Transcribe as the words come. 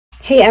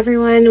Hey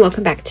everyone,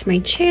 welcome back to my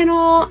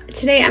channel.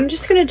 Today I'm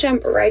just gonna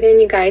jump right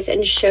in, you guys,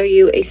 and show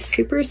you a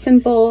super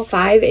simple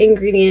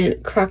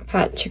 5-ingredient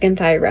crock-pot chicken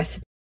thigh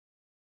recipe.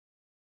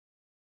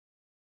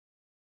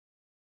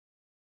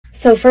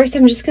 So first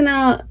I'm just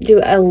gonna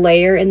do a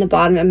layer in the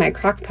bottom of my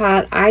crock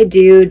pot. I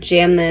do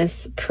jam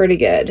this pretty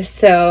good,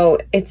 so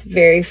it's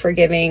very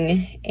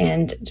forgiving,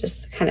 and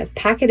just kind of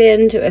pack it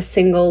into a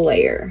single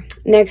layer.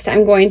 Next,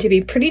 I'm going to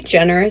be pretty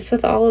generous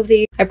with all of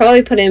these. I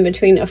probably put in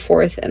between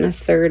 1/4 and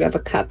 1/3 of a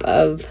cup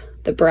of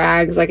the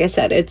Bragg's. Like I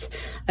said, it's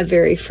a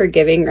very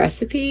forgiving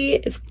recipe.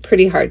 It's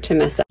pretty hard to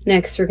mess up.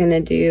 Next, we're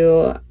gonna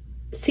do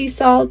sea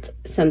salt,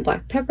 some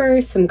black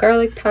pepper, some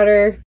garlic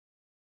powder.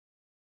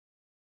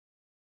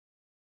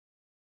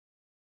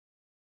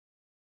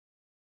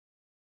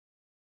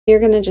 You're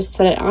gonna just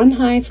set it on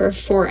high for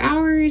 4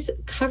 hours,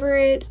 cover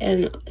it,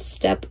 and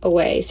step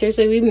away.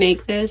 Seriously, we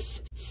make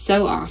this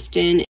so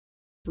often.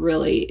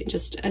 Really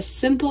just a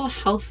simple,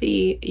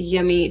 healthy,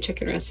 yummy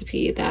chicken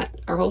recipe that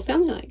our whole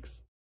family likes.